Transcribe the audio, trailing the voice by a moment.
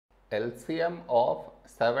LCM of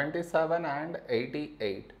 77 and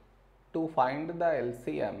 88. To find the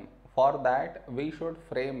LCM, for that we should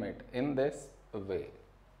frame it in this way.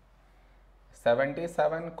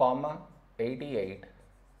 77, 88.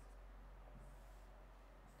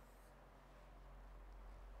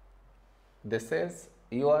 This is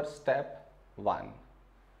your step 1.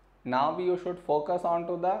 Now you should focus on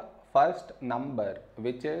to the first number,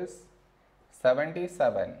 which is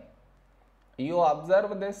 77. You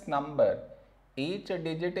observe this number, each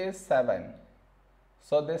digit is 7.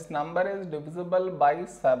 So this number is divisible by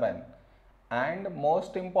 7, and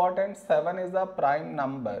most important, 7 is a prime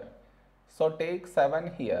number. So take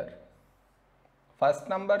 7 here. First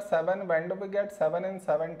number 7, when do we get 7 in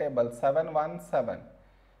 7 table? 7 1 7.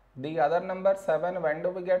 The other number 7, when do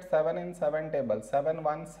we get 7 in 7 table? 7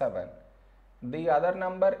 1 7. The other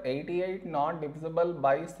number 88 not divisible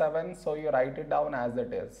by 7, so you write it down as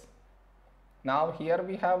it is. Now here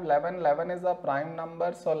we have 11, 11 is a prime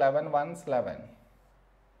number, so 11 1s 11.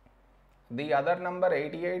 The other number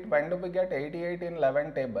 88, when do we get 88 in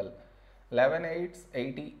 11 table? 11 8s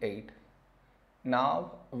 88.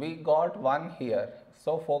 Now we got 1 here,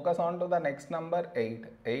 so focus on to the next number 8.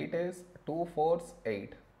 8 is 2 4s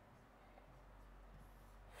 8.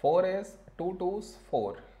 4 is 2 2s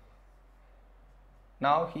 4.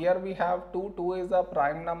 Now here we have 2, 2 is a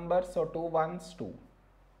prime number, so 2 1s 2.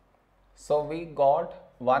 So we got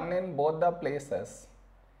 1 in both the places.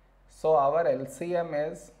 So our LCM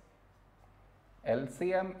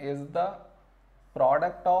is the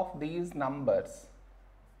product of these numbers,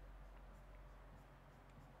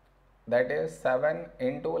 that is 7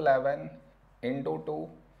 into 11 into 2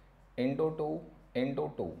 into 2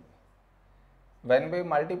 into 2. When we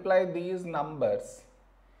multiply these numbers,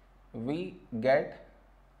 we get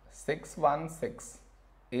 616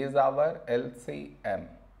 is our LCM.